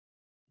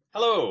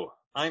Hello,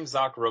 I'm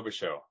Zach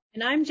Robichaud.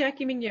 And I'm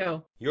Jacqui and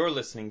Jenica. You're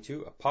listening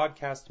to a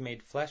Podcast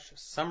Made Flesh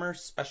summer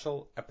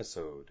special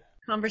episode.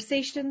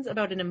 Conversations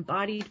about an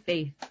embodied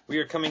faith. We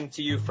are coming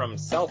to you from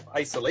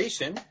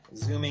self-isolation,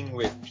 Zooming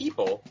with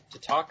people to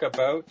talk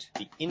about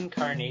the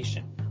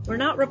incarnation. We're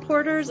not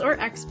reporters or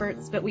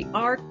experts, but we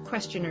are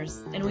questioners,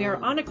 and we are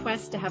on a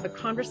quest to have a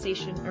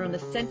conversation around the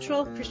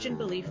central Christian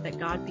belief that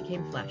God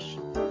became flesh.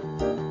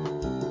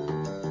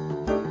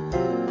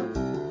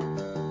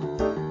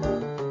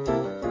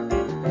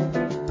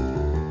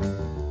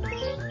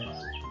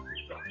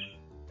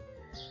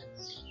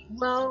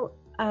 Well,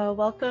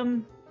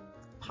 welcome,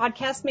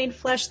 Podcast Made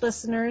Flesh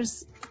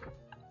listeners.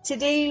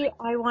 Today,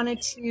 I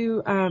wanted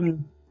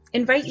to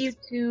invite you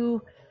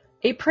to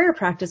a prayer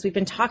practice. We've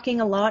been talking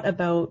a lot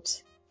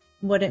about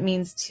what it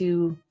means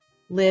to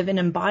live an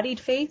embodied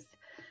faith,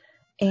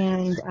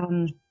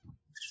 and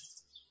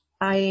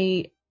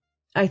I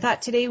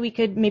thought today we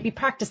could maybe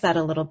practice that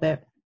a little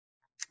bit.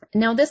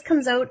 Now, this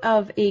comes out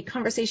of a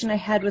conversation I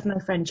had with my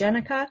friend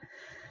Jenica.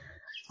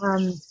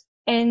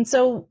 And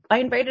so I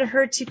invited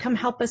her to come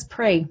help us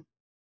pray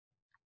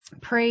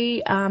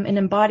an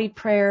embodied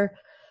prayer,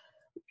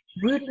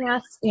 rooting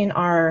us in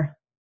our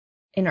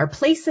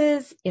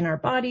places, in our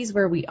bodies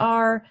where we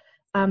are,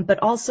 but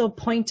also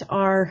point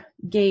our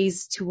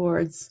gaze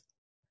towards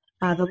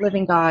the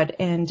living God.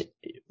 And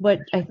what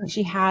I think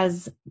she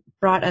has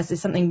brought us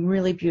is something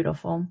really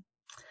beautiful.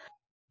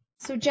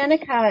 So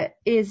Jenica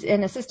is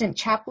an assistant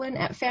chaplain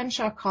at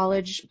Fanshawe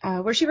College,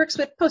 where she works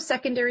with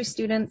post-secondary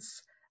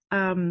students,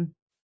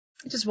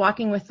 just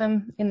walking with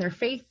them in their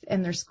faith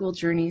and their school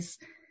journeys.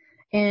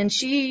 And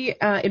she,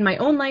 in my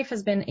own life,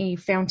 has been a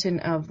fountain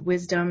of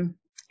wisdom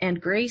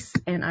and grace,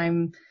 and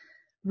I'm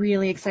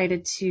really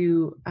excited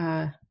to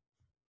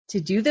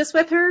do this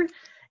with her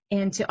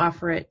and to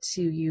offer it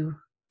to you,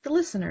 the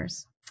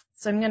listeners.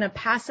 So I'm going to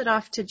pass it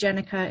off to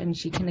Jenica, and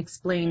she can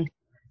explain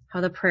how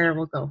the prayer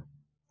will go.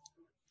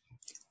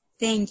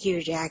 Thank you,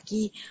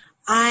 Jacqui.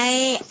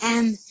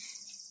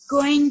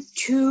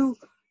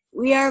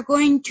 We are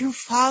going to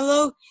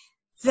follow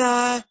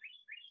the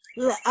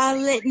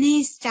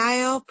litany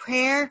style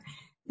prayer,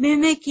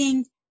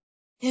 mimicking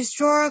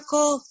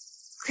historical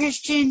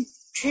Christian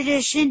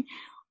tradition,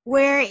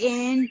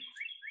 wherein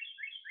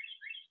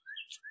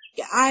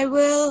I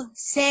will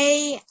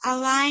say a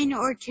line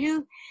or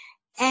two,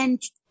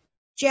 and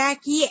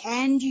Jacqui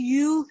and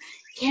you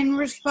can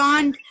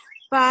respond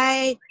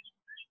by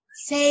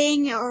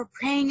saying or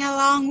praying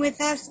along with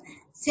us,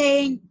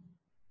 saying,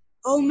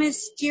 "O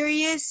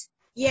mysterious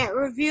yet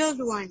revealed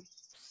one,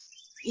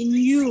 in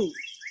you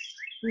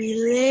we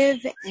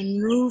live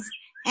and move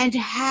and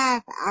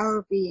have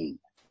our being."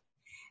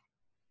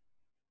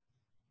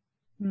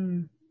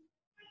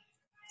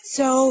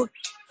 So,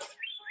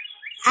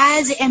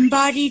 as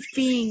embodied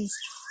beings,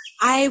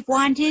 I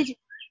wanted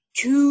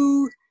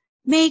to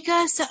make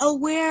us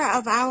aware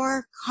of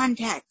our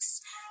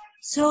context.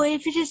 So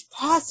if it is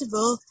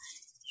possible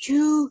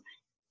to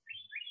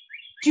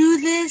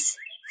do this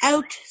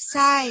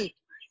outside.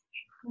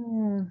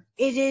 The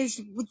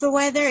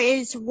weather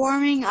is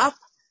warming up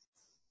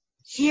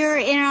here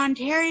in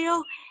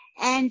Ontario,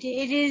 and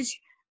it is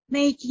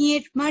making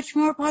it much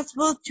more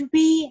possible to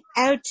be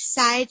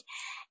outside.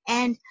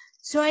 And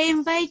so I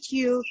invite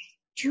you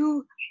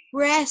to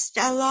rest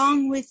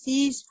along with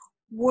these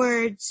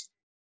words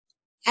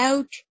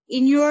out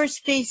in your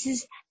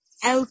spaces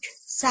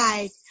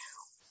outside,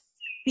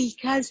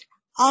 because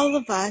all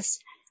of us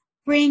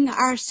bring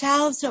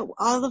ourselves,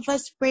 all of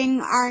us bring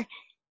our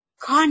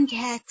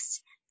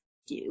context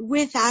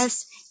with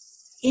us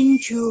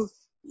into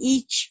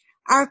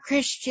our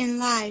Christian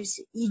lives,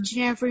 each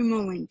and every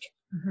moment.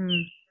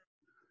 Mm-hmm.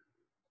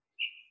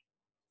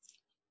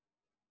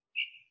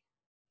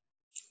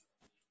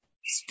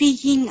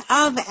 Speaking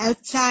of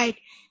outside,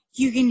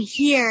 you can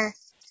hear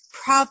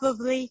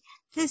probably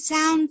the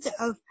sounds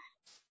of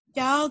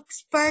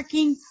dogs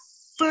barking,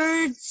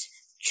 birds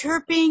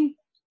chirping,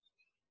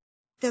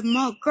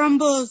 the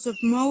grumbles of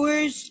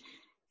mowers,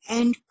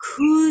 and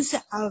coos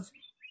of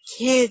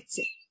kids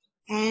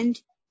and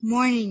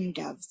mourning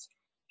doves.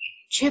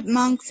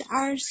 Chipmunks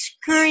are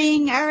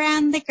scurrying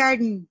around the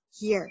garden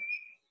here.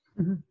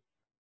 Mm-hmm.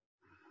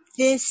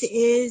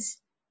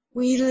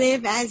 We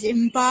live as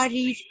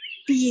embodied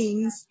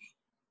beings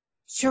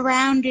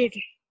surrounded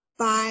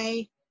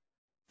by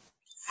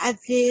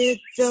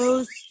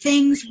those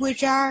things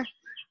which are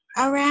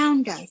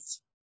around us.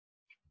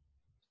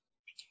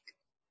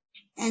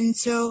 And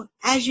so,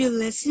 as you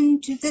listen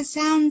to the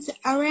sounds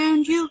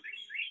around you,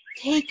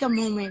 take a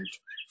moment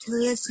to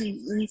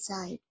listen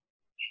inside.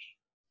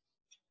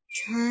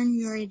 Turn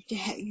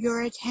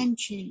your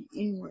attention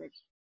inward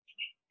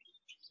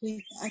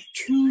with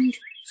attuned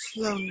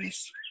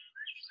slowness.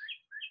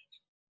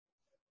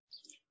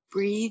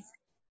 Breathe.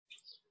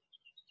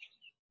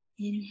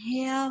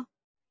 Inhale.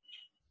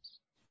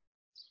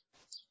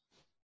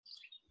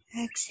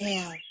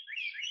 Exhale.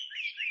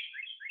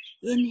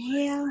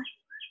 Inhale.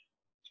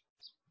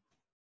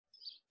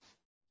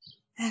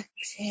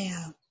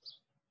 Exhale.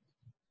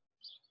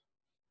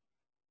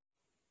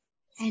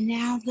 And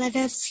now let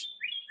us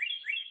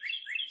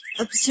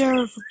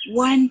observe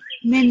 1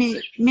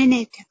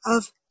 minute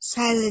of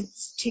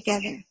silence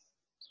together.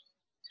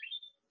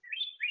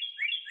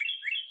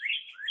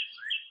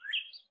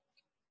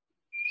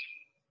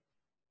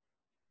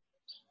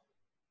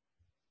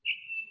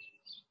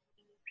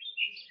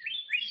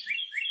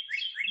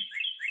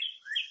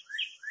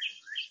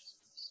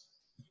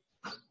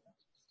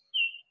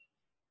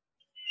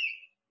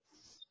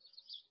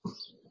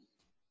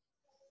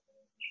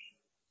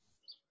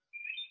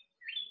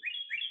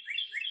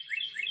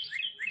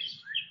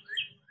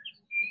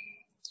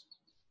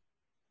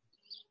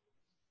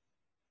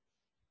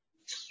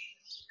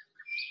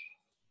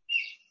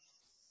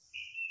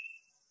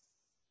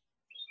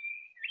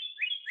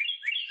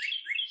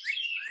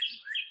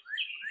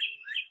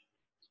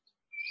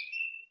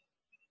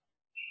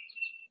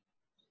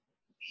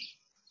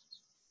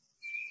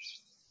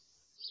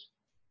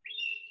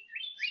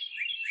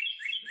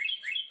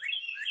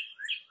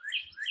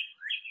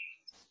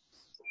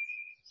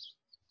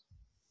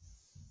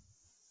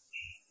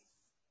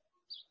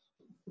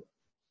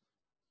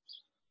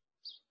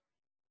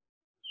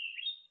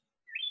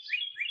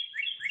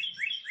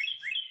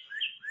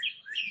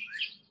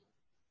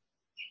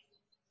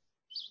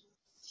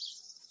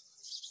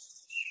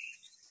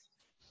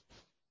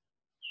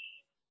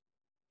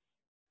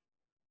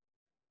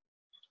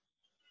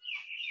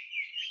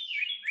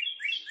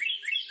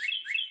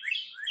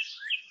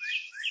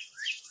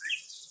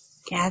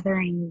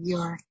 Gathering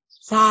your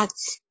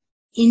thoughts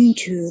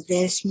into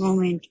this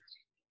moment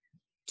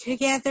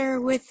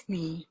together with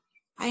me,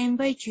 I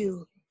invite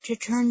you to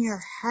turn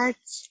your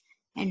hearts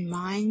and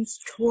minds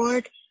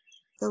toward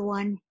the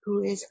one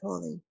who is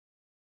holy,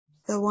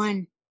 the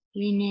one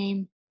we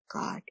name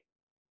God,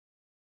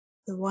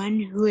 the one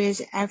who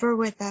is ever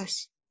with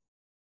us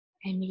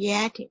and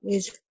yet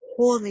is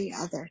wholly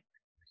other,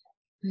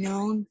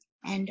 known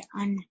and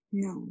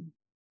unknown.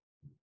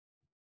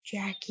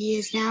 Jacqui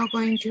is now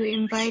going to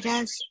invite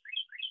us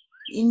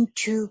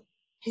into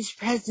his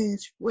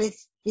presence with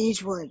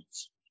these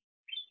words.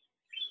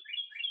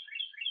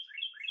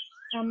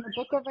 From the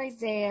book of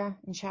Isaiah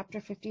in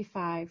chapter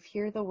 55,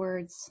 hear the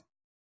words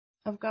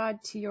of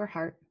God to your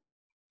heart.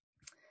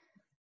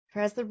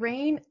 For as the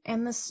rain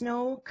and the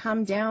snow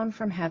come down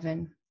from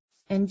heaven,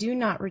 and do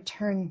not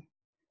return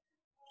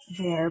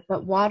there,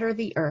 but water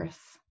the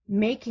earth,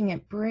 making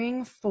it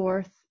bring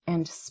forth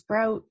and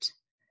sprout,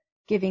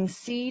 giving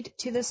seed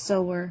to the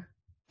sower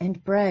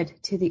and bread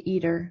to the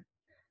eater,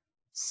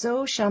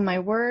 so shall my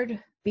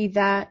word be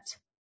that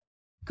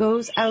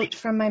goes out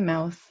from my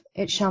mouth.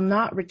 It shall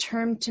not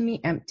return to me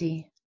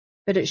empty,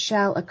 but it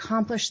shall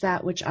accomplish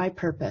that which I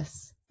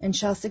purpose, and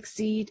shall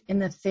succeed in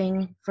the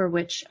thing for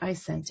which I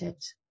sent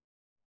it.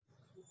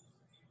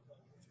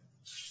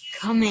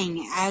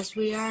 Coming as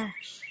we are,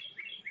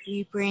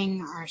 we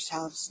bring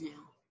ourselves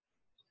now,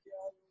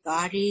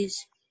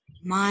 bodies,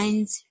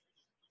 minds,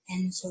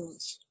 and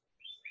souls,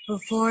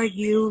 before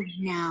you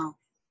now,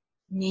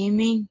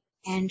 naming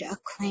and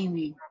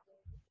acclaiming.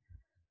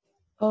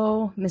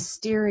 O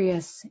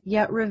mysterious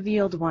yet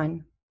revealed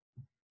one,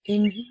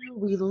 in you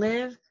we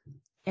live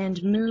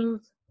and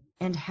move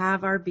and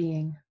have our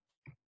being.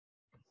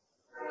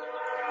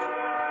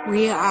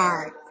 We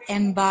are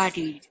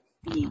embodied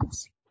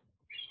beings,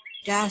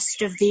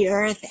 dust of the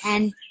earth,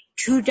 and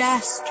to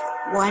dust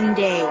one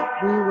day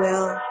we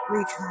will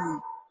return.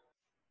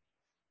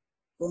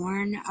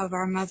 Born of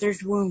our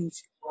mother's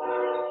wombs,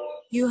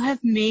 you have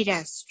made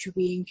us to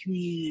be in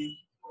communion,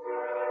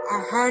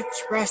 our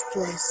hearts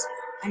restless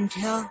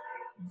until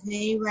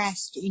they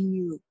rest in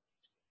you.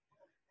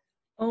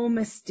 O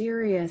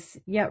mysterious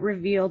yet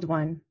revealed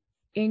one,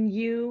 in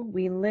you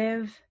we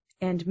live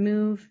and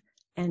move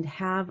and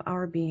have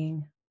our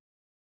being.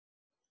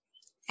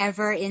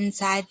 Ever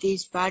inside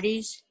these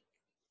bodies,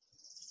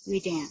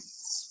 we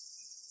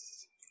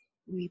dance,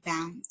 we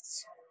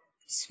bounce,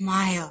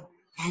 smile,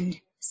 and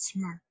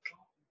smirk.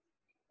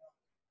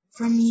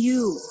 From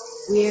you,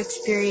 we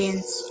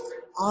experienced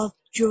all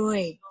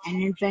joy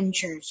and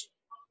adventures,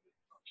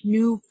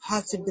 new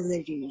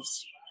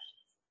possibilities.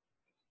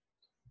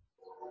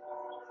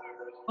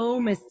 O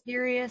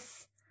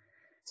mysterious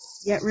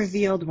yet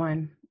revealed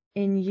one,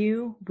 in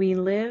you we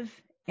live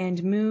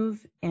and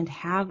move and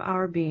have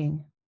our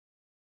being.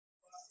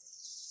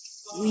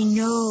 We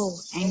know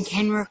and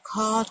can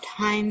recall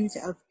times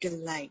of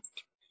delight,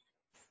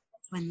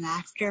 when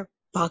laughter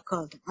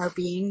buckled our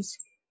beings,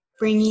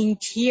 bringing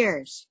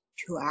tears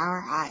to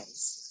our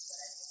eyes.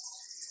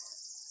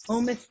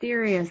 O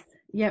mysterious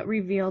yet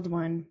revealed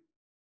one,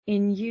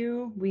 in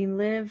you we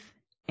live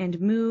and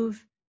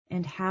move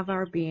and have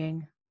our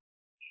being.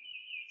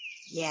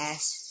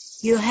 Yes,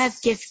 you have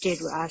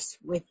gifted us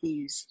with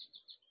these,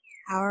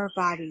 our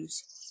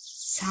bodies,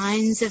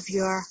 signs of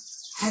your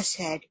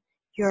hesed,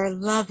 your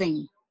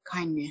loving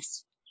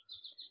kindness.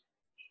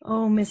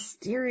 O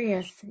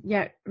mysterious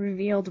yet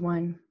revealed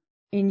one,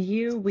 in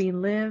you we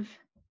live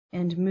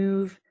and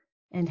move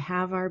and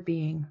have our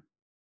being.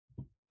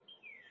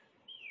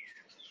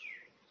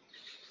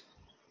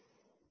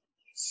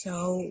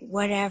 So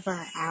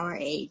whatever our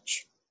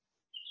age,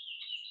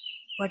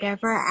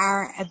 whatever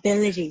our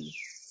ability,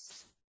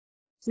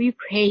 we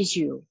praise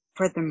you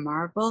for the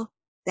marvel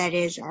that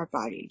is our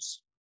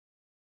bodies.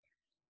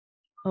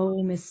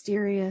 O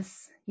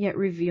mysterious yet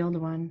revealed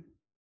one,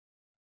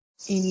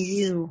 in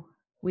you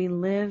we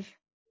live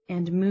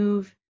and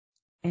move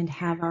and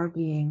have our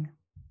being.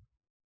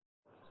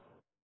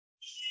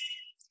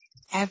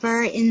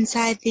 Ever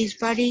inside these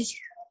bodies,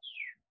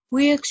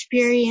 we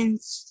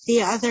experience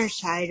the other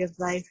side of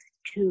life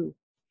too,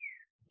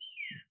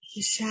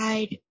 the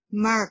side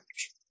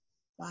marked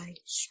by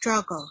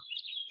struggle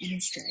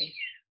and strife,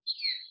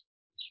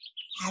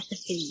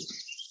 apathy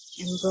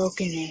and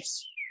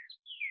brokenness,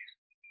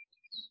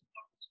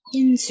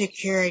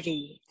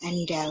 insecurity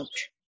and doubt.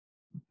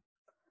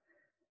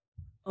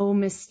 O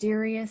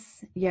mysterious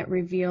yet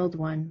revealed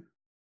one,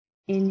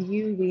 in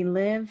you we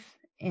live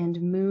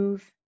and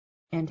move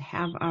and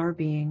have our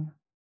being.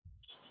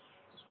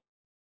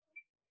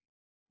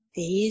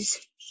 These,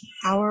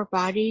 our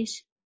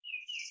bodies,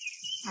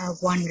 are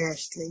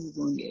wondrously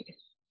wounded,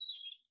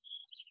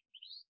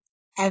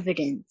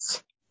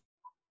 evidence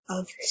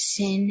of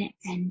sin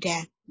and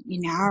death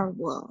in our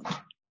world.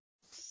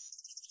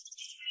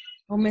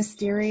 O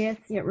mysterious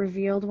yet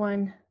revealed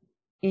one,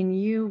 in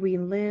you we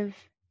live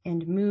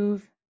and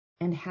move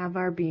and have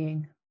our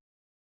being.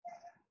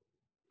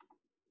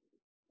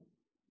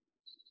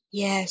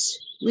 Yes,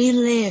 we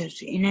live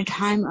in a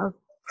time of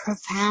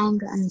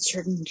profound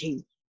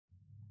uncertainty,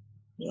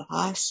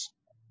 loss,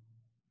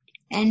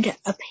 and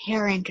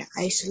apparent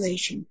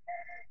isolation.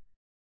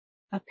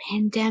 A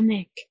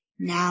pandemic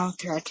now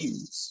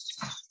threatens.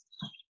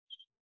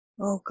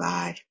 Oh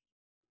God,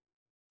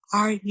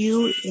 are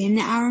you in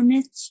our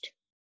midst?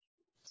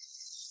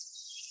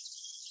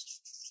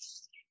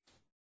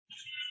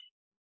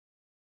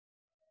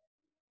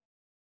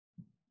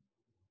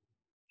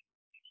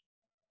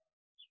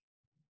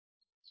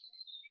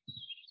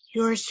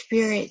 Your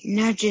Spirit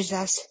nudges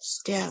us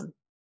still,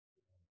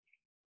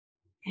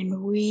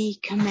 and we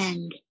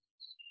commend.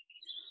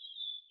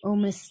 O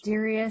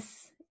mysterious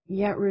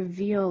yet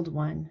revealed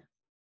one,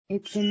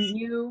 it's in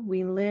you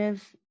we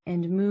live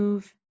and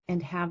move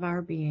and have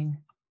our being.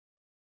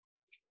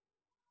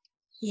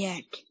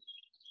 Yet,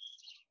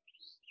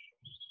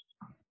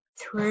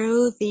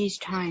 through these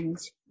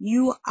times,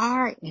 you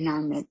are in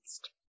our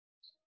midst,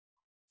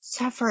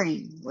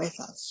 suffering with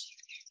us,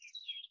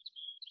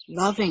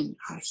 loving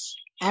us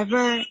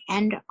ever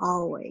and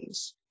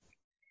always.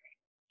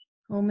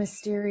 O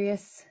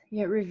mysterious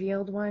yet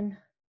revealed one,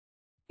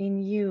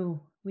 in you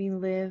we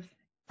live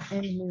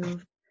and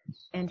move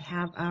and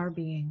have our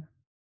being.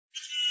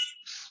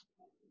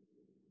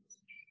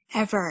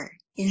 Ever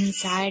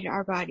inside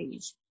our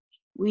bodies,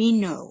 we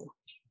know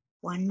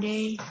one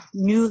day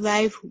new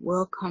life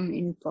will come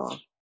in full.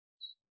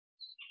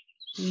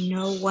 We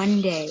know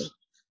one day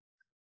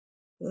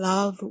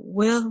love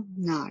will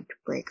not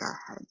break our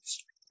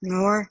hearts,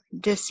 nor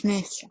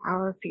dismiss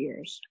our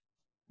fears.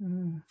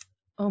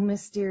 O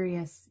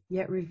mysterious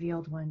yet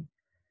revealed one,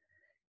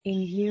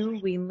 in you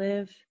we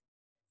live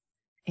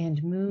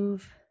and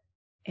move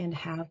and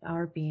have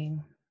our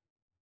being.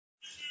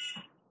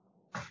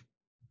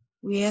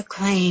 We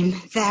acclaim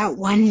that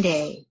one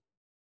day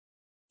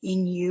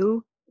in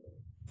you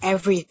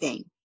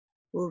everything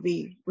will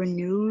be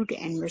renewed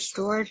and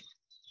restored,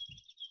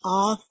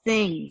 all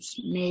things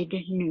made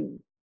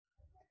new.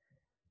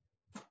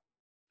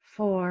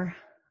 For,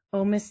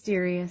 O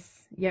mysterious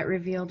yet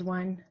revealed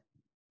one,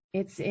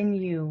 it's in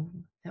you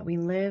that we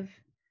live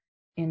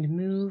and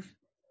move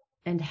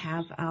and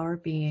have our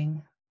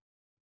being.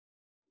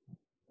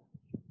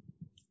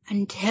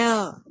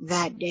 Until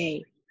that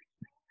day,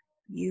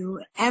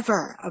 you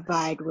ever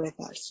abide with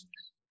us,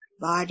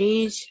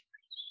 bodies,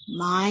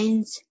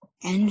 minds,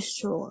 and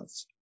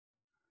souls.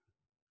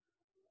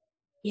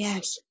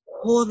 Yes,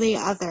 wholly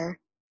other,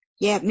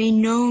 yet made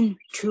known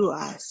to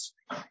us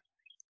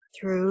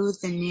through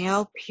the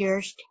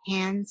nail-pierced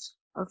hands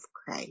of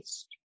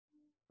Christ.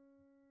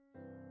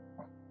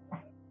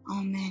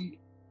 Amen.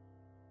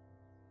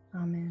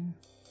 Amen.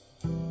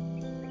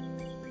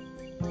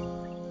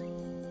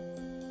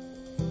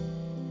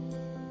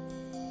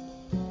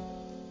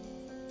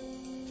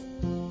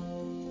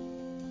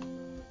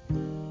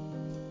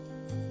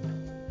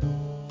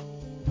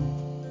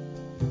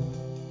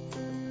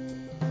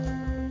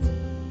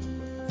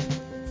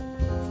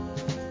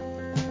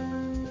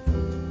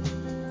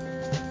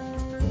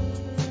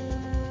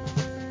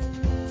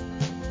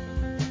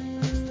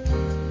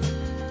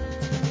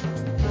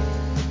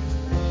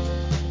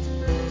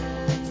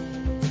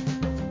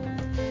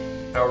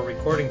 Our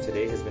recording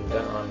today has been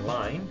done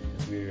online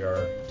as we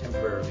are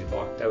temporarily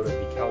locked out of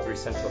the Calgary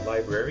Central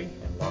Library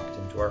and locked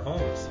into our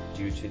homes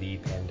due to the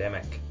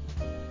pandemic.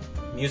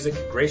 Music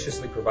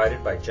graciously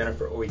provided by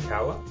Jennifer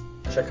Oikawa.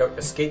 Check out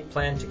Escape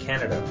Plan to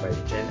Canada by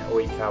the Jen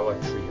Oikawa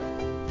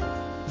Trio.